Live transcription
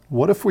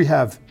What if we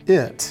have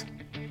it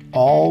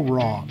all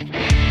wrong?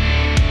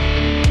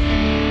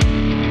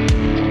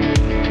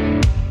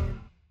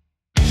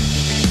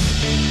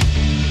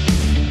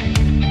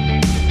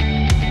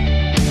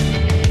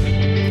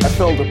 I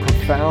felt a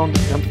profound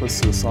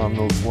emphasis on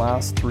those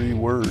last three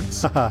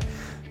words.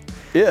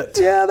 It.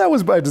 Yeah, that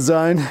was by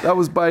design. That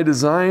was by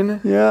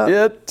design. Yeah.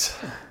 It.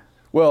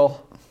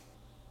 Well,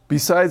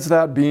 besides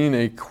that being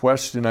a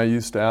question I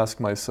used to ask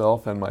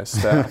myself and my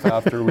staff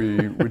after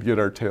we would get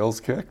our tails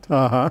kicked.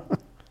 Not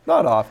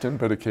often,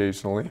 but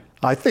occasionally.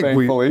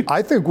 Thankfully.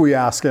 I think we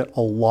ask it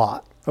a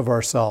lot of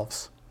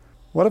ourselves.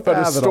 What if I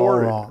have it all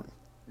wrong?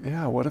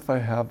 Yeah, what if I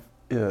have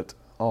it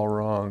all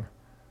wrong?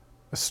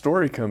 A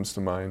story comes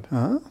to mind.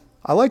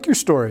 I like your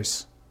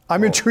stories.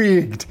 I'm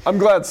intrigued. I'm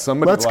glad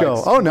somebody Let's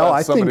go. Oh no,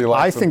 I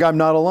think I'm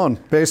not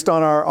alone. Based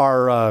on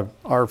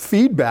our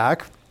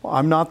feedback,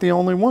 I'm not the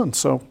only one.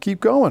 So keep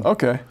going.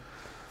 Okay.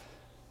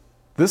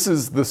 This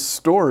is the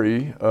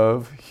story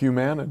of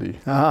humanity.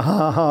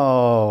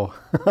 Oh,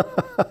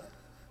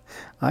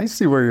 I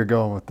see where you're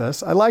going with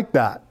this. I like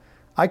that.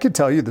 I could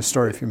tell you the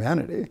story of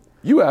humanity.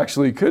 You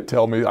actually could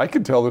tell me. I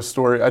could tell the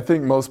story. I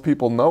think most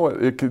people know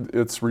it.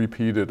 It's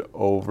repeated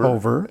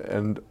over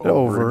and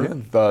over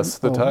again. Thus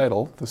the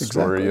title, The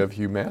Story of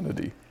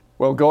Humanity.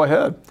 Well, go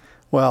ahead.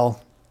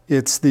 Well,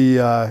 it's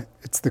the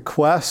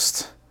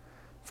quest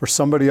for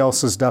somebody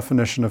else's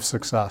definition of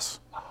success.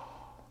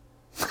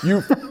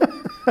 You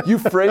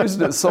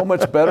phrased it so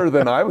much better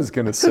than I was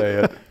going to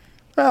say it.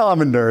 Well,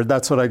 I'm a nerd.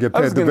 That's what I get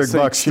paid the big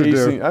bucks to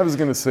do. I was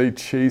going to say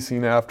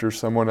chasing after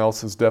someone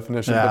else's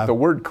definition, but the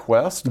word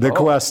quest? The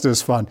quest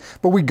is fun.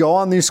 But we go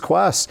on these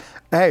quests.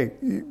 Hey,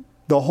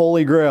 the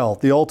Holy Grail,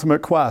 the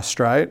ultimate quest,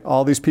 right?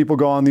 All these people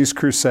go on these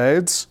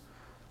crusades.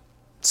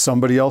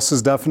 Somebody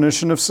else's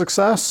definition of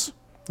success.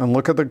 And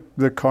look at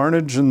the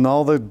carnage and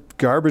all the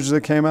garbage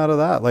that came out of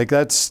that. Like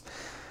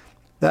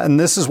and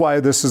this is why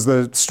this is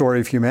the story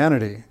of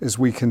humanity, is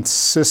we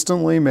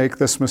consistently make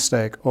this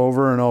mistake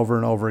over and over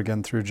and over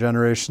again through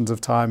generations of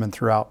time and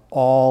throughout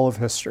all of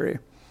history.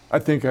 I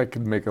think I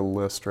could make a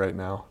list right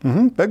now.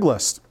 Big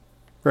list.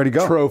 Ready,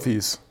 go.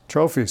 Trophies.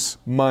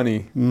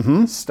 Money.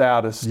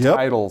 Status. Yep.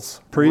 Titles.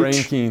 Preach.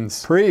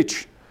 Rankings.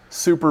 Preach.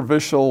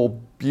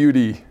 Superficial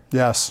beauty.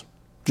 Yes.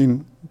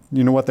 You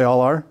know what they all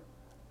are?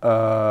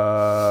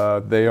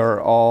 They are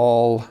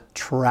all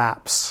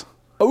traps.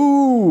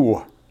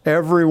 Ooh!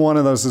 Every one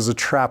of those is a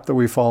trap that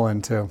we fall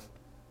into.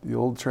 The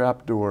old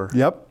trap door.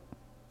 Yep.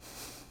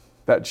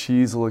 That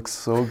cheese looks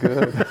so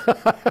good.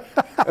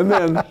 And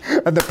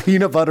the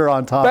peanut butter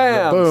on top.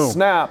 Bam! Boom.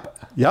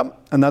 Snap. Yep.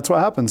 And that's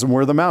what happens. And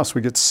we're the mouse. We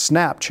get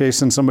snapped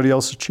chasing somebody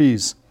else's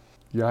cheese.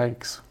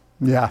 Yikes.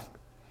 Yeah.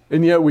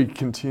 And yet we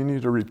continue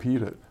to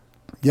repeat it.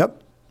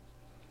 Yep.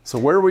 So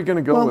where are we going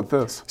to go with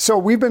this? So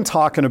we've been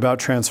talking about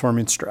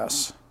transforming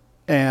stress.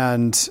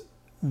 And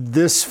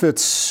this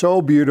fits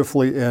so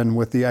beautifully in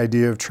with the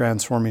idea of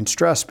transforming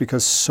stress,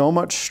 because so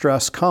much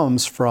stress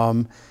comes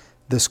from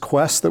this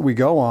quest that we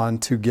go on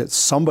to get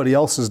somebody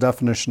else's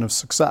definition of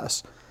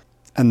success.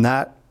 And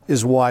that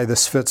is why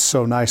this fits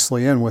so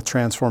nicely in with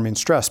transforming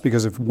stress,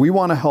 because if we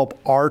want to help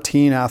our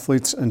teen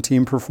athletes and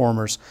team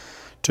performers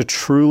to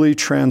truly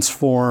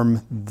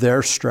transform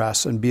their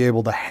stress and be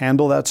able to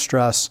handle that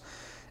stress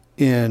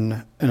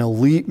in an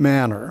elite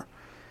manner,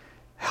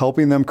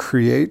 helping them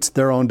create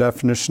their own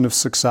definition of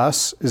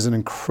success is an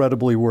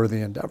incredibly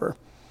worthy endeavor.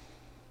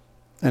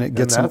 And it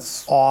gets them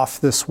off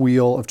this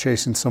wheel of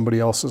chasing somebody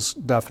else's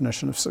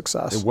definition of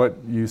success. And what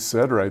you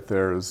said right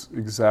there is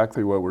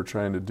exactly what we're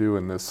trying to do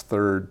in this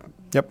third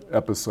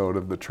episode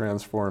of the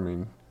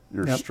Transforming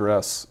Your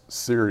Stress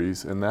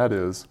series, and that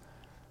is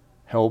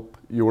help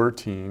your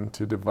teen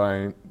to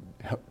define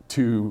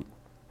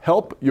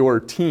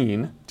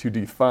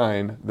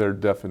their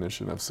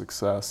definition of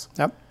success.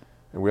 Yep.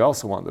 And we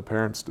also want the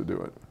parents to do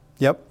it.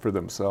 Yep. For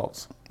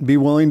themselves. Be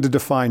willing to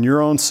define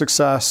your own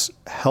success,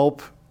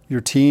 help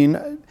your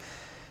teen,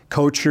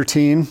 coach your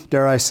teen,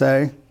 dare I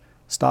say.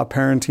 Stop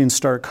parenting,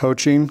 start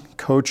coaching.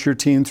 Coach your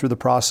teen through the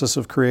process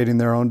of creating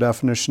their own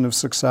definition of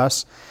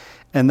success.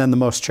 And then the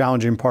most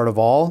challenging part of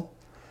all,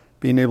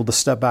 being able to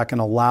step back and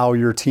allow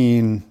your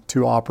teen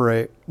to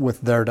operate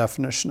with their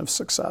definition of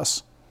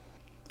success.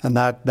 And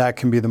that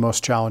can be the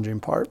most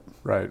challenging part.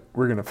 Right.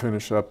 We're going to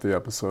finish up the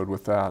episode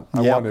with that.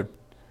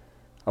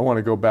 I want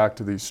to go back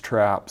to these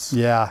traps.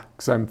 Yeah.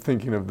 Because I'm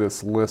thinking of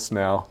this list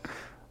now.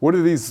 What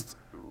are these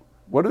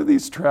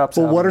traps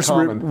have in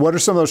common? What are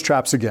some of those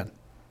traps again?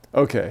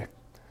 Okay.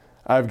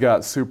 I've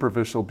got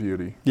superficial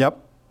beauty. Yep.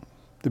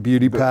 The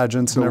beauty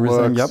pageants and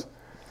everything. Looks, yep.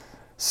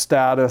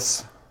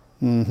 Status.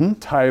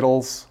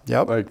 Titles.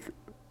 Yep. Like,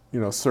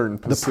 certain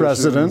positions. The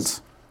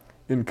president.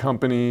 In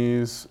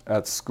companies,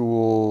 at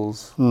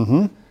schools.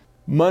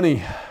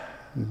 Money.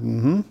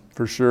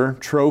 For sure.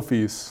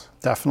 Trophies.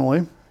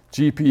 Definitely.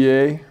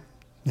 GPA.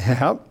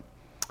 Yep.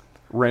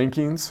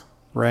 Rankings.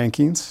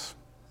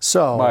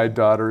 So my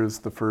daughter is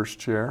the first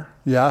chair.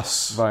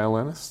 Yes.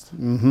 Violinist.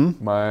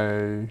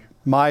 Hey,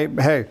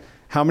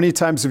 how many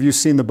times have you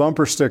seen the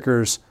bumper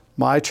stickers?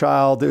 My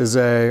child is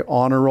a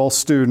honor roll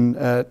student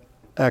at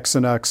X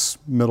and X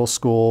middle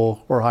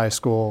school or high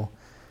school,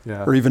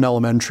 or even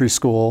elementary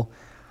school.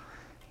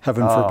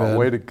 Heaven forbid.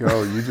 Way to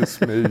go!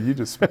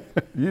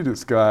 You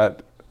just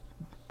got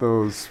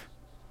those.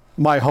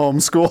 My home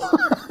school.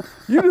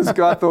 You just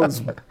got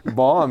those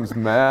moms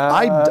mad.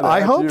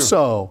 I hope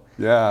so.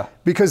 Yeah.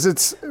 Because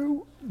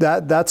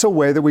that's a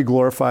way that we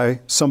glorify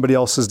somebody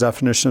else's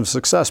definition of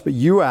success. But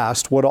you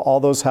asked, what do all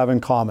those have in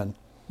common?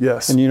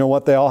 Yes. And you know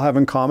what they all have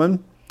in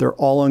common? They're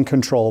all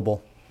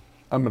uncontrollable.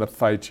 I'm going to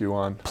fight you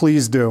on.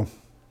 Please do.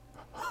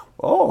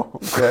 Oh,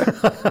 okay.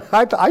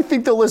 I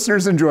think the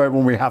listeners enjoy it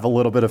when we have a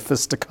little bit of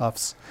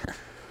fisticuffs.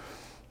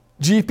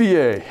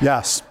 GPA.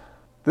 Yes.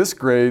 This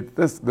grade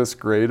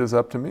is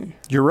up to me.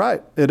 You're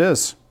right. It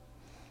is.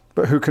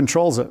 But who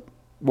controls it?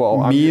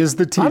 Well, me as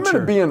the teacher. I'm going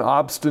to be an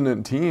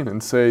obstinate teen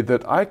and say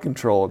that I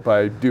control it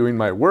by doing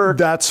my work.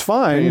 That's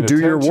fine. Do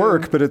your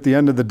work. But at the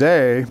end of the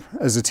day,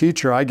 as a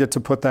teacher, I get to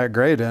put that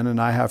grade in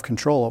and I have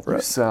control over it.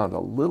 You sound a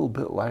little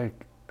bit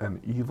like an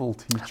evil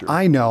teacher.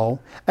 I know.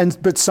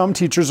 But some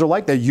teachers are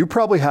like that. You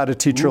probably had a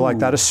teacher like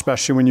that,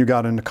 especially when you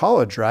got into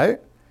college, right?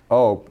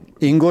 Oh.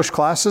 English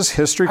classes,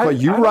 history class.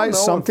 You write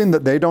something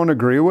that they don't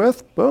agree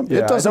with, boom,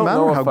 it doesn't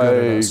matter how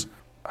good it is.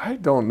 I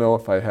don't know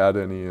if I had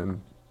any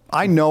in.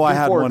 I know I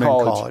had one in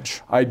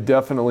college. I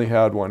definitely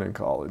had one in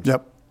college.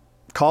 Yep.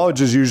 College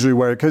is usually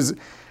where, because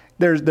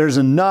there's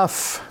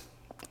enough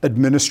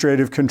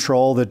administrative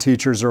control that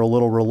teachers are a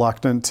little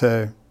reluctant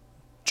to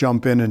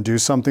jump in and do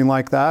something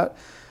like that.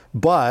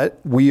 But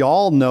we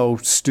all know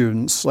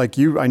students, like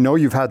you, I know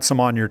you've had some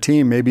on your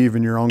team, maybe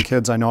even your own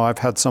kids. I know I've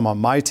had some on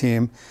my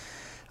team,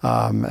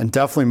 and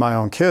definitely my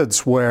own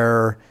kids,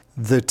 where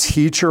the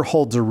teacher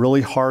holds a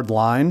really hard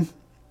line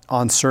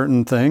on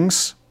certain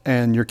things,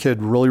 and your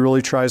kid really,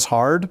 really tries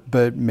hard,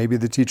 but maybe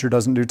the teacher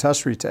doesn't do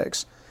test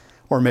retakes,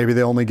 or maybe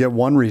they only get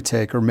one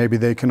retake, or maybe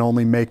they can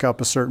only make up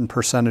a certain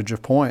percentage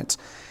of points.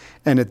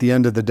 And at the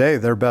end of the day,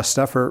 their best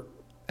effort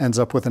ends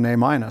up with an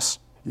A-.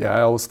 Yeah,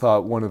 I always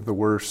thought one of the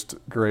worst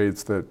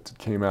grades that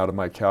came out of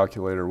my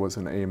calculator was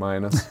an A-.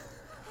 A-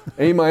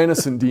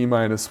 and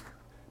D-.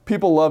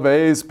 People love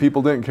A's,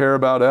 people didn't care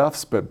about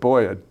F's, but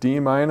boy, a D-.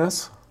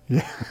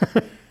 Yeah.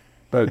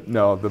 But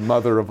no, the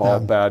mother of all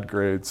bad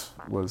grades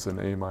was an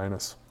A-.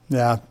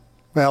 Yeah,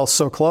 well,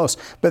 so close.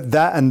 But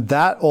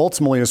that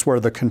ultimately is where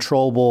the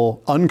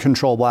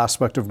uncontrollable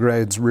aspect of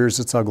grades rears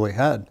its ugly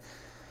head,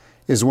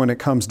 is when it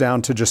comes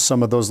down to just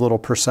some of those little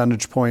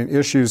percentage point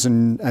issues,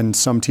 and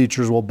some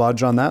teachers will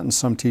budge on that and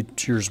some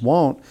teachers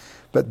won't.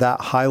 But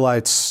that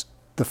highlights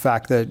the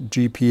fact that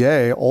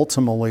GPA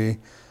ultimately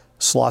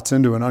slots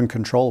into an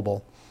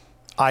uncontrollable.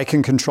 I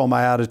can control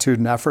my attitude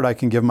and effort, I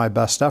can give my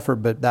best effort,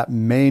 but that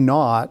may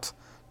not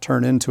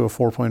turn into a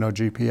 4.0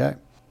 GPA.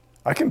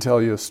 I can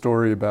tell you a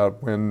story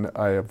about when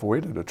I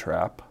avoided a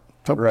trap.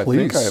 Oh, or please.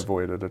 I think I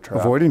avoided a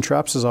trap. Avoiding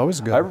traps is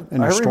always good. I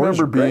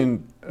remember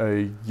being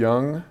a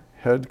young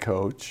head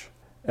coach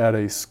at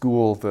a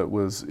school that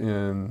was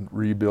in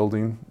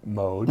rebuilding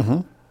mode.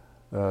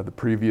 Mm-hmm. The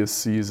previous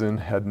season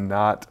had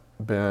not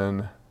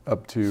been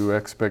up to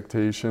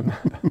expectation.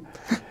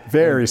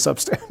 Very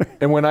substandard.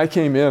 And when I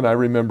came in, I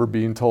remember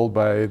being told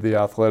by the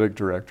athletic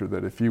director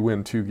that if you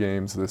win 2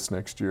 games this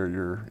next year,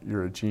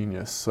 you're a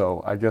genius.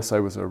 So I guess I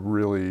was a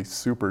really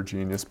super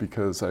genius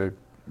because I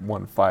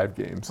won 5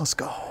 games. Let's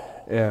go.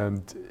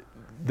 And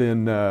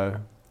then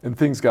and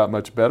things got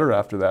much better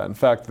after that. In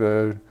fact,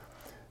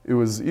 it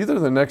was either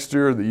the next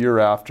year or the year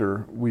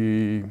after,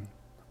 we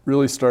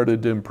really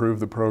started to improve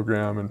the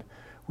program, and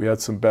we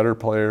had some better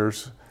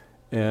players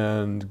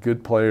and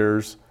good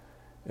players,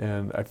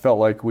 and I felt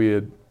like we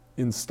had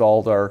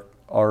installed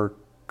our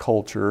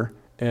culture,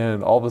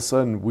 and all of a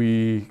sudden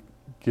we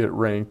get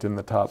ranked in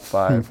the top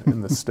 5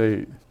 in the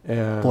state.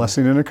 And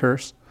blessing and a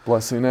curse.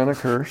 Blessing and a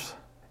curse.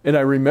 And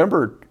I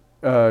remember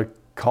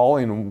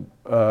calling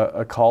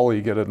a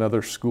colleague at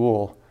another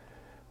school.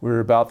 We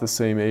were about the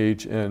same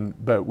age,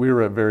 but we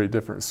were at very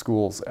different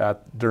schools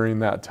during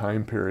that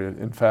time period.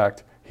 In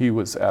fact, he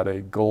was at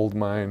a gold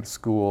mine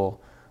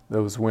school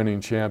that was winning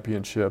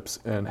championships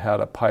and had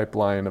a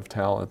pipeline of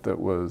talent that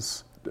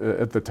was,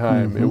 at the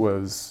time, mm-hmm. It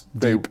was,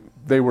 they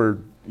were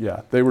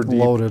deep.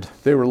 Loaded.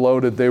 They were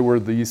loaded. They were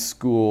the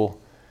school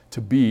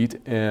to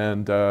beat,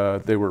 and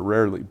they were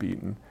rarely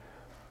beaten.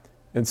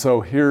 And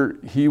so here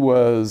he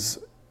was,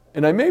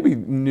 and I maybe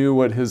knew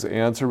what his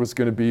answer was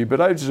going to be,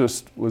 but I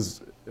just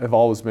have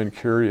always been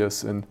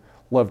curious and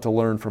love to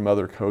learn from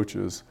other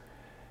coaches.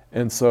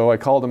 And so I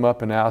called him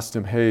up and asked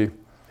him, hey,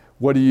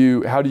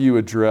 how do you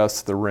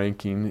address the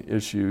ranking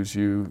issues?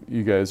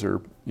 You guys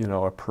are,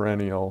 a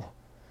perennial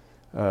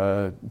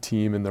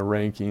team in the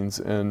rankings,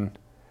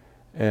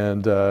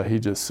 and he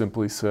just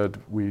simply said,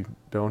 we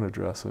don't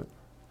address it.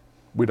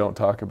 We don't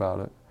talk about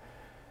it.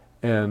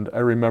 And I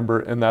remember,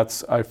 and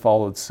I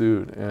followed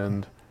suit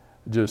and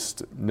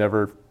just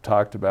never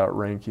talked about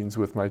rankings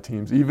with my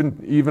teams.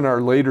 Even our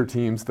later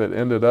teams that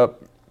ended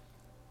up,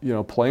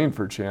 playing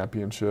for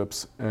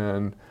championships,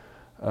 and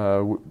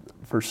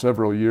For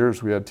several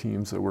years, we had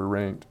teams that were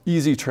ranked.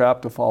 Easy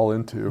trap to fall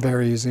into.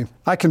 Very easy.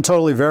 I can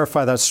totally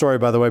verify that story,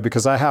 by the way,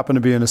 because I happen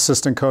to be an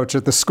assistant coach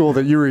at the school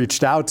that you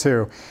reached out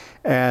to.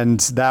 And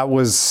that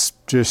was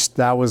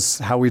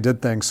how we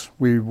did things.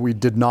 We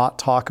did not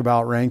talk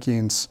about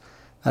rankings.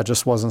 That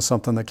just wasn't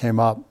something that came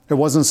up. It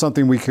wasn't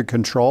something we could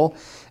control.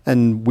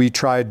 And we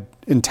tried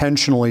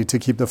intentionally to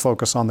keep the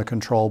focus on the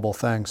controllable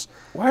things.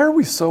 Why are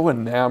we so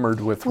enamored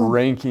with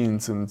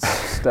rankings and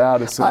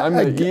status? And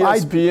I'm the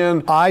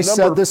ESPN. I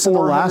said this in the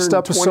last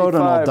episode,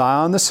 and I'll die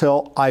on this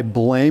hill. I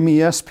blame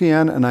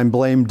ESPN and I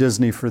blame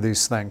Disney for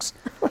these things.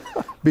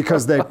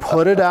 Because they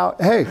put it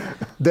out. Hey,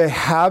 they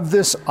have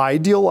this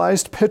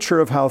idealized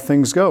picture of how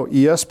things go.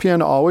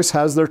 ESPN always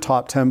has their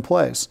top 10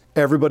 plays.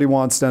 Everybody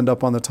wants to end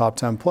up on the top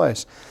 10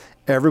 plays.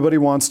 Everybody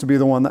wants to be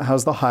the one that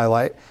has the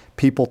highlight.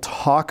 People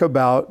talk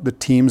about the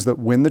teams that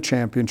win the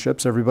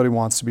championships. Everybody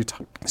wants to be,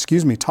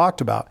 talked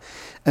about.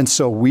 And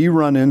so we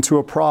run into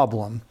a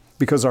problem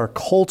because our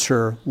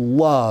culture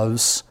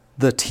loves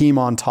the team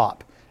on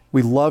top.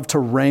 We love to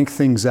rank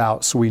things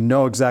out so we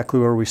know exactly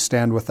where we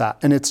stand with that.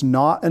 And it's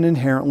not an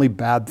inherently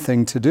bad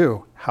thing to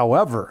do.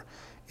 However,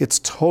 it's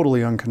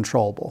totally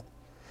uncontrollable.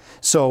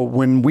 So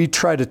when we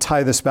try to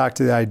tie this back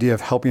to the idea of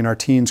helping our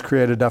teens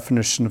create a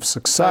definition of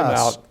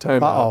success.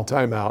 Time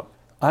out.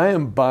 I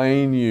am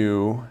buying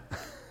you.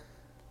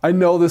 I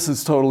know this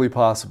is totally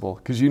possible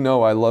because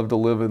I love to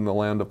live in the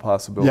land of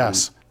possibilities.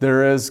 Yes.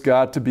 There has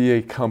got to be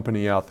a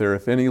company out there.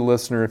 If any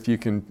listener, if you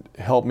can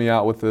help me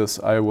out with this,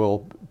 I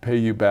will pay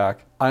you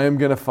back. I am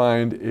going to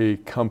find a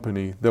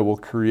company that will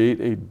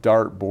create a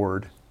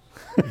dartboard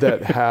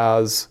that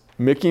has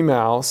Mickey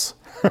Mouse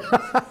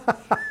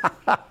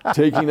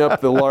taking up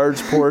the large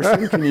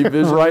portion. Can you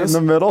visualize? Right in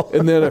the middle.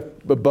 And then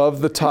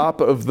above the top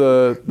of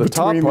the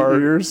top part,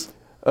 the ears.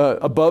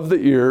 Above the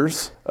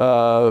ears,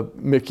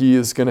 Mickey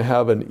is going to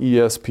have an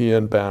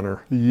ESPN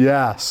banner.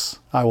 Yes,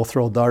 I will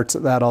throw darts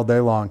at that all day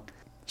long.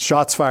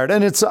 Shots fired.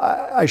 And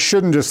I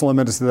shouldn't just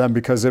limit it to them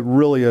because it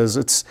really is.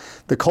 It's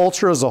the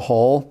culture as a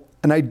whole.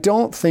 And I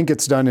don't think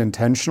it's done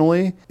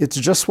intentionally. It's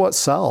just what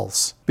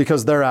sells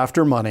because they're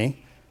after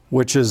money,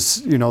 which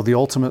is, the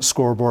ultimate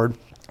scoreboard.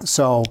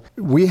 So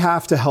we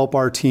have to help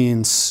our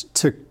teens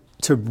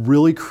to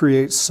really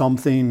create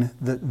something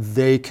that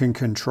they can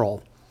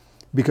control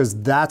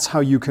because that's how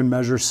you can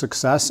measure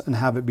success and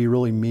have it be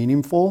really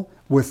meaningful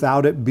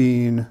without it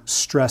being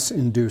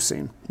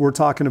stress-inducing. We're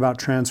talking about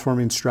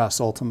transforming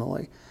stress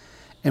ultimately.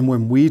 And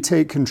when we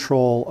take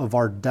control of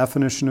our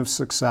definition of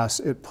success,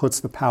 it puts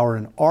the power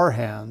in our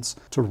hands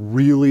to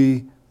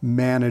really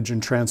manage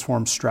and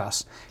transform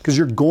stress. Because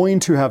you're going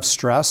to have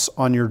stress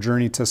on your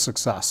journey to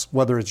success,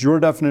 whether it's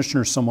your definition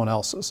or someone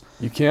else's.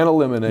 You can't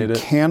eliminate it.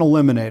 You can't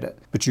eliminate it,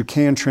 but you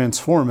can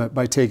transform it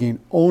by taking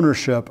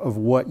ownership of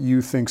what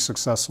you think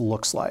success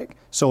looks like.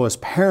 So as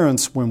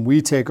parents, when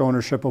we take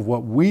ownership of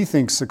what we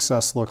think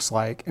success looks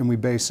like and we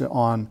base it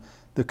on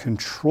the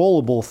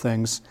controllable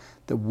things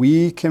that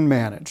we can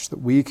manage,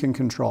 that we can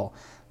control,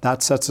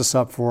 that sets us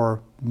up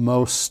for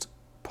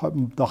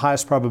the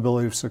highest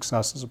probability of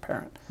success as a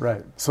parent.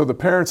 Right. So the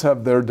parents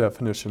have their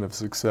definition of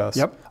success.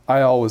 Yep.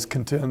 I always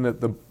contend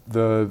that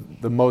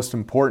the most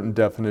important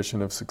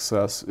definition of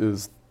success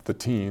is the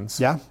teens.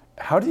 Yeah.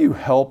 How do you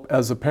help,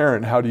 as a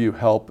parent,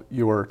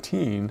 your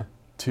teen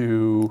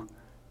to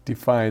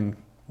define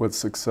what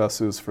success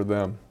is for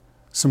them?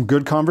 Some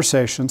good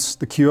conversations.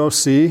 The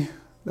QOC,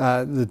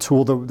 the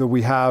tool that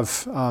we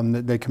have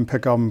that they can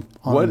pick on.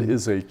 What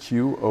is a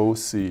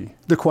QOC?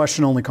 The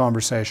question-only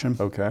conversation.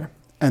 Okay.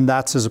 And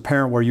that's as a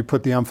parent where you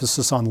put the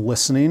emphasis on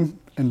listening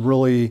and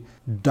really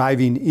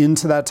diving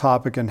into that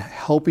topic and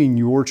helping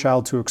your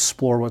child to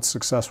explore what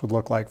success would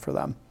look like for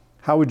them.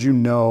 How would you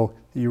know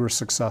that you were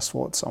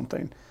successful at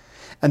something?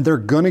 And they're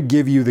going to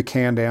give you the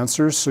canned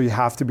answers, so you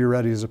have to be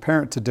ready as a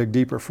parent to dig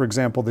deeper. For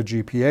example, the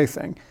GPA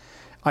thing.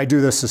 I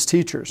do this as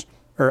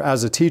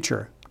a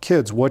teacher.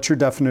 Kids, what's your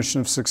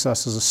definition of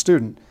success as a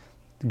student?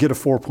 Get a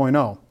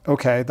 4.0.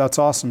 Okay, that's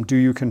awesome. Do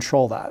you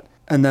control that?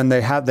 And then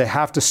they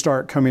have to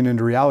start coming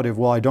into reality of,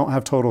 well, I don't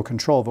have total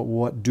control, but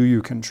what do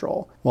you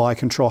control? Well, I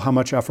control how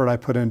much effort I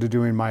put into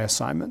doing my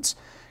assignments.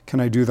 Can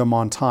I do them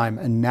on time?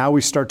 And now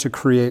we start to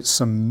create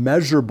some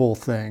measurable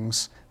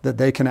things that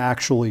they can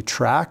actually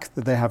track,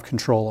 that they have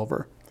control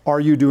over.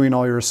 Are you doing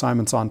all your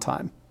assignments on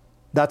time?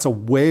 That's a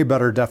way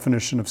better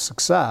definition of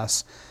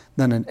success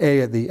than an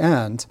A at the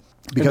end,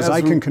 because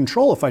I can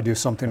control if I do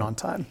something on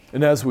time.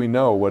 And as we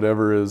know,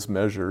 whatever is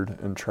measured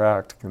and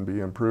tracked can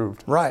be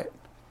improved. Right.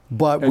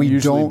 But we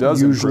don't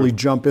usually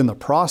jump in the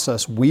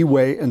process. We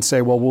wait and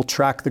say, well, we'll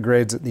track the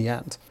grades at the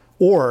end.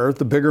 Or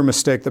the bigger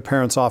mistake that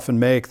parents often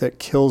make that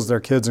kills their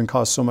kids and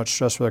causes so much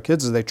stress for their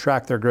kids is they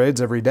track their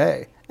grades every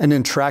day. And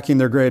in tracking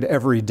their grade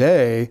every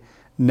day,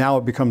 now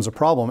it becomes a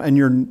problem. And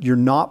you're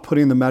not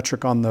putting the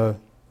metric on the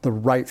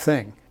right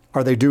thing.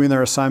 Are they doing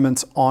their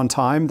assignments on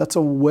time? That's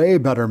a way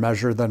better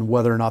measure than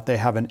whether or not they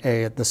have an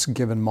A at this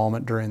given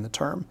moment during the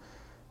term.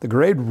 The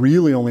grade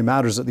really only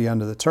matters at the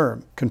end of the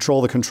term.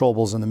 Control the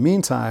controllables in the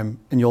meantime,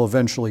 and you'll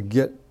eventually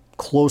get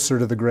closer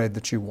to the grade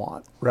that you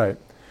want. Right.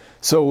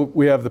 So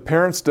we have the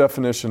parent's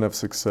definition of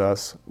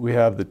success. We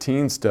have the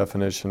teen's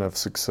definition of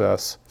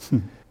success.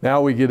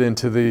 Now we get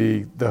into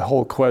the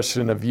whole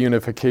question of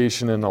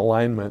unification and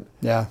alignment.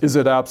 Yeah. Is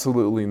it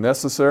absolutely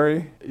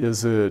necessary?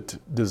 Is it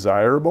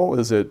desirable?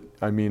 Is it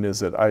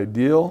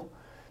ideal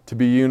to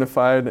be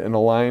unified and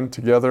aligned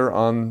together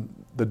on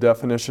the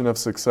definition of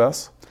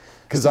success?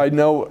 Because I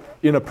know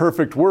in a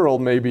perfect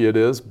world, maybe it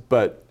is,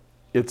 but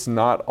it's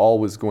not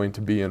always going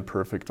to be in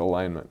perfect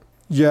alignment.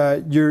 Yeah,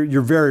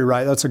 you're very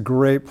right. That's a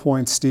great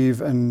point, Steve,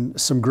 and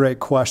some great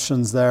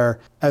questions there.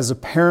 As a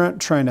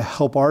parent trying to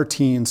help our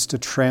teens to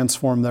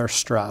transform their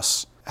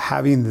stress,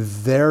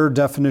 having their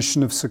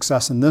definition of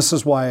success, and this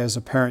is why as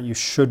a parent you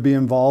should be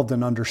involved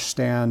and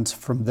understand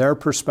from their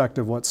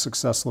perspective what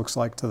success looks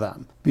like to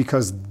them.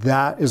 Because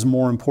that is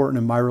more important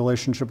in my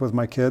relationship with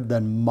my kid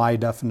than my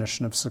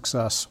definition of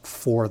success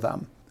for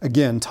them.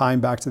 Again, tying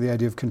back to the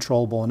idea of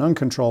controllable and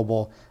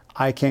uncontrollable,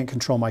 I can't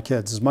control my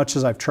kids as much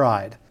as I've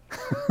tried.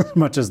 As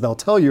much as they'll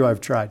tell you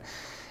I've tried.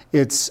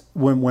 It's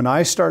when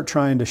I start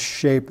trying to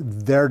shape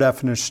their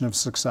definition of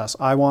success.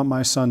 I want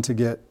my son to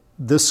get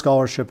this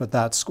scholarship at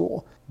that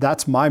school.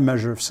 That's my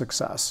measure of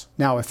success.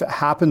 Now, if it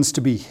happens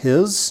to be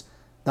his,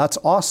 that's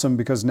awesome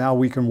because now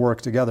we can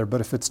work together. But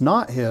if it's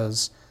not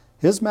his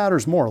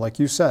matters more. Like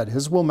you said,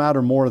 his will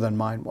matter more than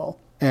mine will.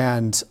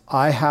 And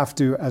I have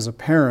to, as a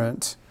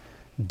parent,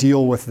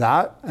 deal with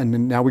that.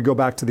 And now we go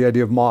back to the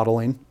idea of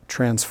modeling,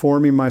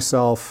 transforming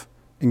myself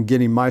and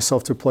getting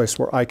myself to a place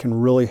where I can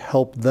really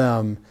help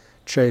them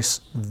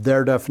chase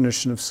their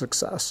definition of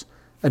success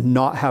and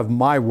not have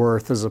my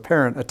worth as a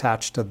parent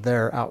attached to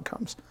their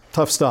outcomes.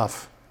 Tough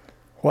stuff.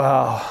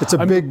 Wow.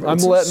 I'm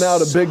letting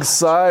out a big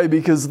sigh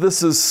because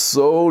this is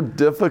so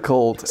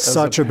difficult.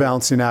 Such a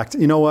balancing act.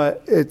 You know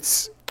what?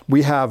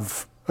 We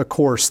have a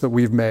course that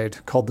we've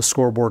made called the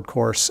Scoreboard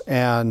course.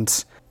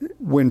 And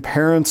when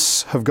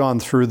parents have gone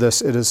through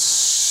this, it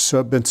has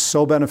been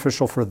so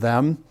beneficial for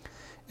them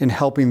in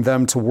helping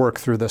them to work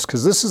through this,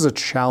 because this is a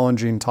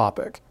challenging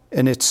topic.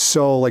 And it's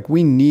so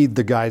we need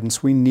the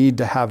guidance. We need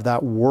to have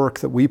that work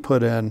that we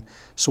put in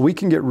so we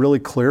can get really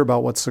clear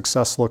about what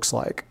success looks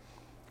like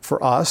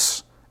for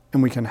us.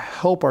 And we can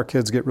help our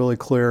kids get really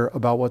clear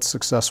about what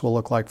success will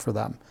look like for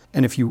them.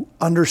 And if you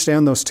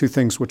understand those two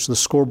things, which the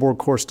Scoreboard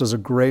course does a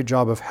great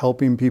job of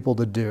helping people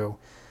to do,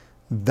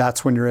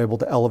 that's when you're able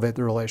to elevate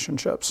the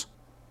relationships.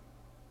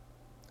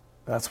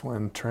 That's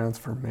when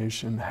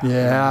transformation happens.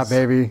 Yeah,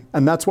 baby.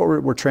 And that's what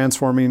we're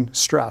transforming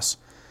stress.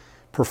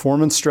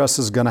 Performance stress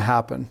is going to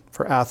happen.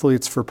 For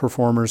athletes, for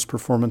performers,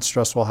 performance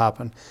stress will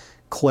happen.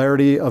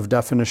 Clarity of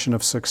definition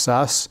of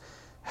success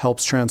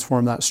helps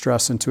transform that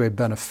stress into a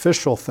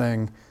beneficial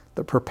thing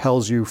that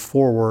propels you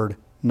forward,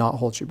 not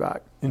holds you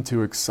back.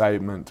 Into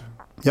excitement.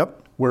 Yep.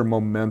 Where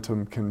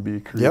momentum can be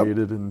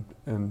created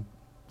and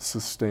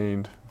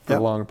sustained for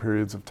long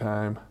periods of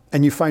time.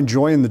 And you find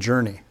joy in the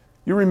journey.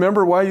 You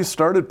remember why you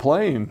started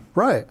playing.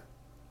 Right.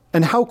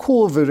 And how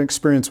cool of an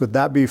experience would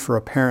that be for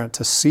a parent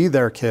to see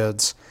their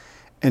kids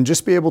and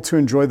just be able to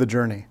enjoy the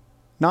journey?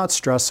 Not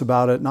stress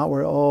about it, not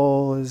where,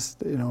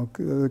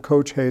 the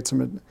coach hates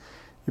him.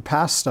 You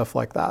pass stuff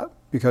like that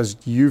because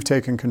you've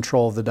taken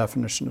control of the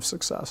definition of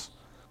success.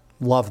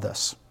 Love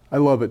this. I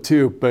love it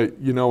too, but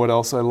you know what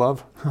else I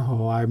love?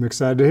 Oh, I'm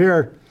excited to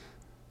hear.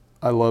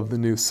 I love the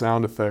new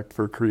sound effect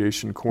for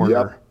Creation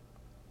Corner.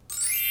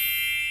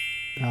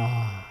 Yep.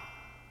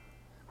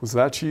 Was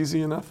that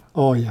cheesy enough?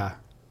 Oh, yeah.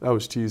 That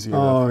was cheesy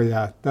enough. Oh,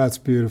 yeah. That's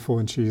beautiful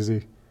and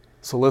cheesy.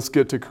 So let's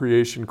get to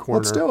Creation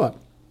Corner. Let's do it.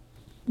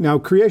 Now,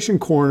 Creation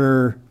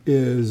Corner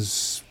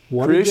is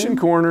what Creation again?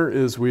 Corner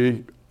is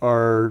we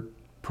are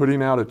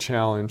putting out a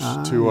challenge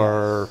to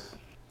our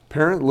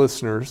parent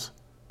listeners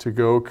to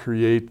go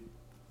create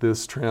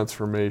this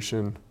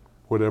transformation,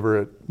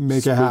 whatever it...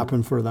 Make it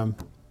happen for them.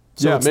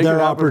 So it's their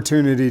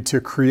opportunity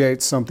to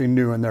create something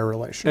new in their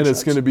relationship. And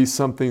it's going to be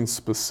something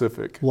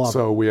specific.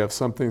 So we have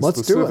something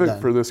specific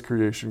for this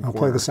Creation Corner. I'll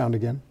play the sound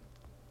again.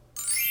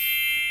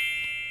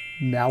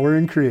 Now we're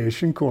in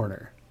Creation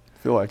Corner. I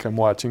feel like I'm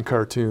watching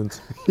cartoons.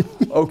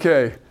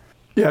 Okay.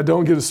 Yeah,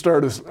 don't get us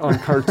started on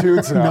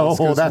cartoon sounds.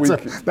 No,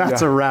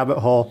 that's a rabbit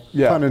hole,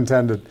 pun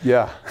intended.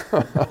 Yeah.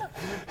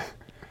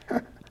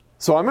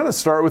 So I'm going to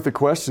start with the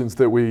questions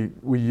that we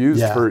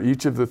used for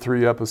each of the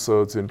 3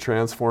 episodes in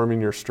Transforming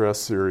Your Stress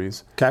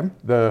series. Okay.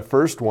 The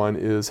first one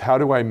is, how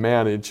do I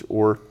manage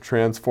or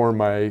transform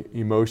my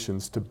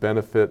emotions to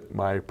benefit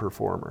my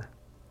performer?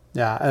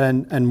 Yeah,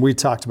 and we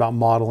talked about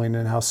modeling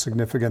and how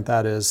significant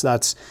that is.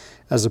 That's,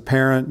 as a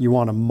parent, you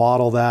want to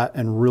model that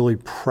and really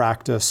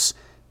practice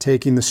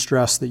taking the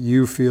stress that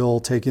you feel,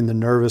 taking the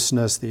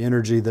nervousness, the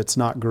energy that's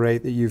not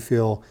great that you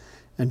feel,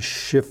 and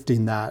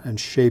shifting that and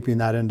shaping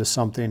that into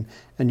something,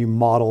 and you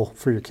model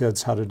for your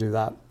kids how to do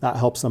that. That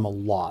helps them a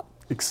lot.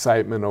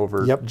 Excitement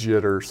over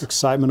jitters.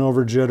 Excitement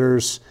over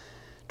jitters,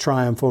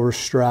 triumph over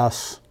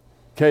stress.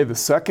 Okay, the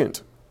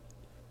second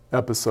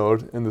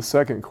episode and the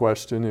second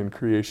question in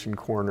Creation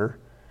Corner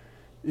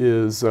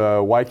is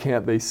why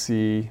can't they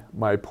see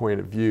my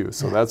point of view?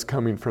 So that's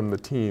coming from the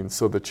teens.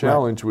 So the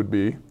challenge would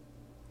be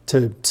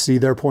to see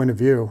their point of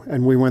view.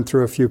 And we went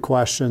through a few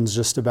questions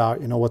just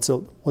about,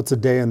 what's a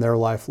day in their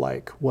life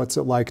like? What's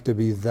it like to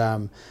be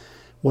them?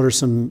 What are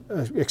some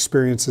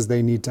experiences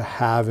they need to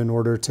have in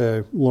order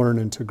to learn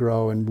and to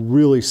grow, and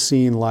really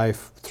seeing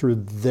life through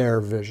their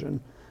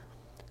vision?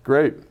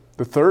 Great.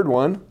 The third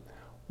one,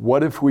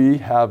 what if we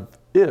have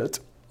it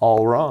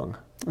all wrong?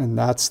 And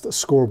that's the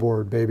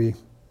scoreboard, baby.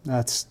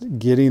 That's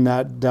getting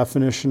that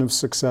definition of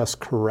success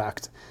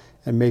correct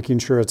and making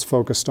sure it's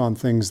focused on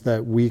things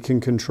that we can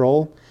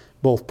control,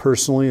 both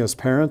personally as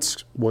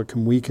parents, what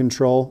can we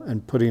control,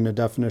 and putting a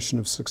definition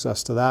of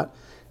success to that,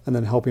 and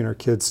then helping our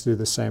kids do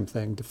the same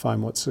thing,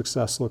 define what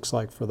success looks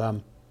like for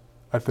them.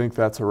 I think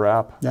that's a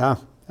wrap. Yeah,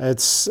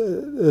 it's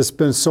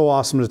been so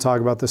awesome to talk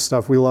about this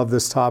stuff. We love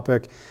this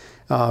topic.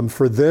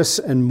 For this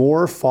and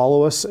more,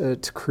 follow us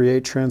at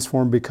Create,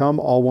 Transform, Become,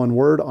 all one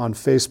word, on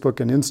Facebook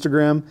and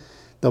Instagram.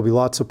 There'll be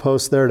lots of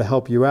posts there to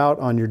help you out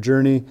on your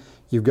journey.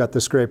 You've got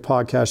this great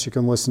podcast you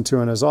can listen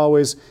to, and as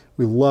always,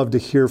 we love to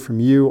hear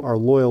from you, our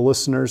loyal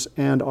listeners,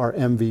 and our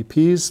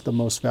MVPs, the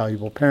most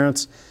valuable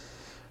parents.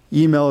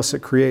 Email us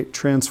at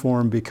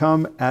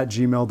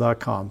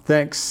createtransformbecome@gmail.com.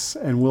 Thanks,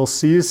 and we'll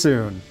see you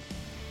soon.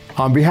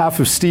 On behalf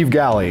of Steve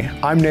Galley,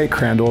 I'm Nate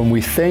Crandall, and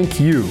we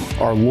thank you,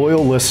 our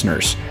loyal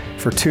listeners,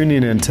 for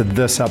tuning in to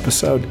this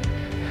episode.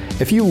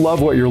 If you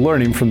love what you're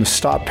learning from the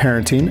Stop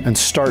Parenting and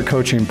Start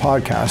Coaching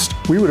podcast,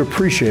 we would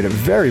appreciate it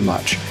very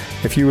much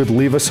if you would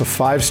leave us a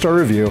 5-star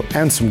review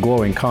and some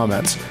glowing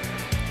comments.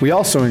 We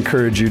also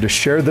encourage you to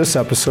share this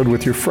episode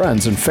with your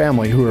friends and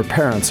family who are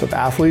parents of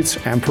athletes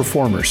and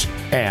performers.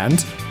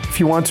 And if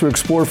you want to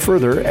explore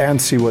further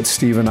and see what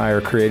Steve and I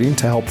are creating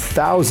to help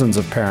thousands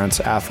of parents,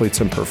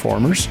 athletes, and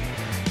performers,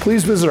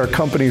 please visit our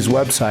company's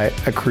website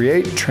at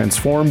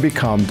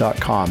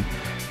createtransformbecome.com.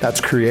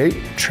 That's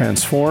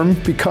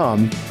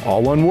createtransformbecome,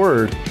 all one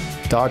word,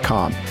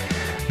 .com.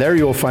 There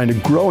you'll find a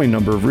growing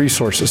number of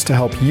resources to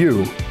help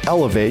you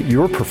elevate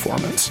your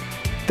performance.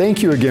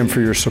 Thank you again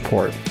for your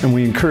support, and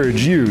we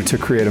encourage you to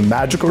create a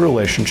magical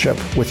relationship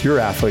with your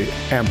athlete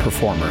and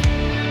performer.